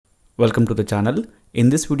Welcome to the channel. In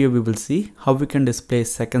this video we will see how we can display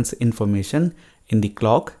seconds information in the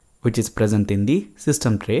clock which is present in the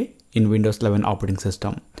system tray in Windows 11 operating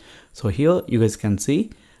system. So here you guys can see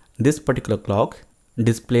this particular clock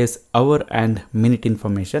displays hour and minute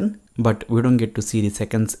information, but we don't get to see the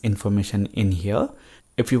seconds information in here.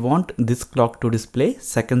 If you want this clock to display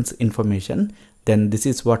seconds information, then this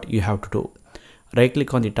is what you have to do. Right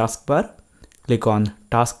click on the taskbar, click on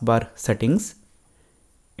taskbar settings.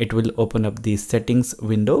 It will open up the settings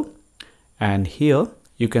window, and here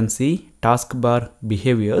you can see taskbar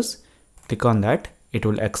behaviors. Click on that, it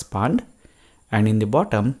will expand, and in the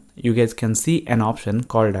bottom you guys can see an option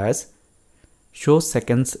called as show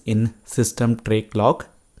seconds in system tray clock.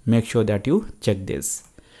 Make sure that you check this.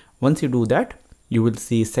 Once you do that, you will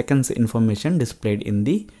see seconds information displayed in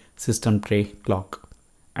the system tray clock.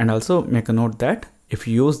 And also make a note that if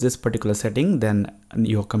you use this particular setting, then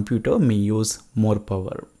your computer may use more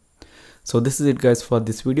power. So this is it guys for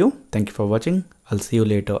this video. Thank you for watching. I'll see you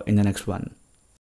later in the next one.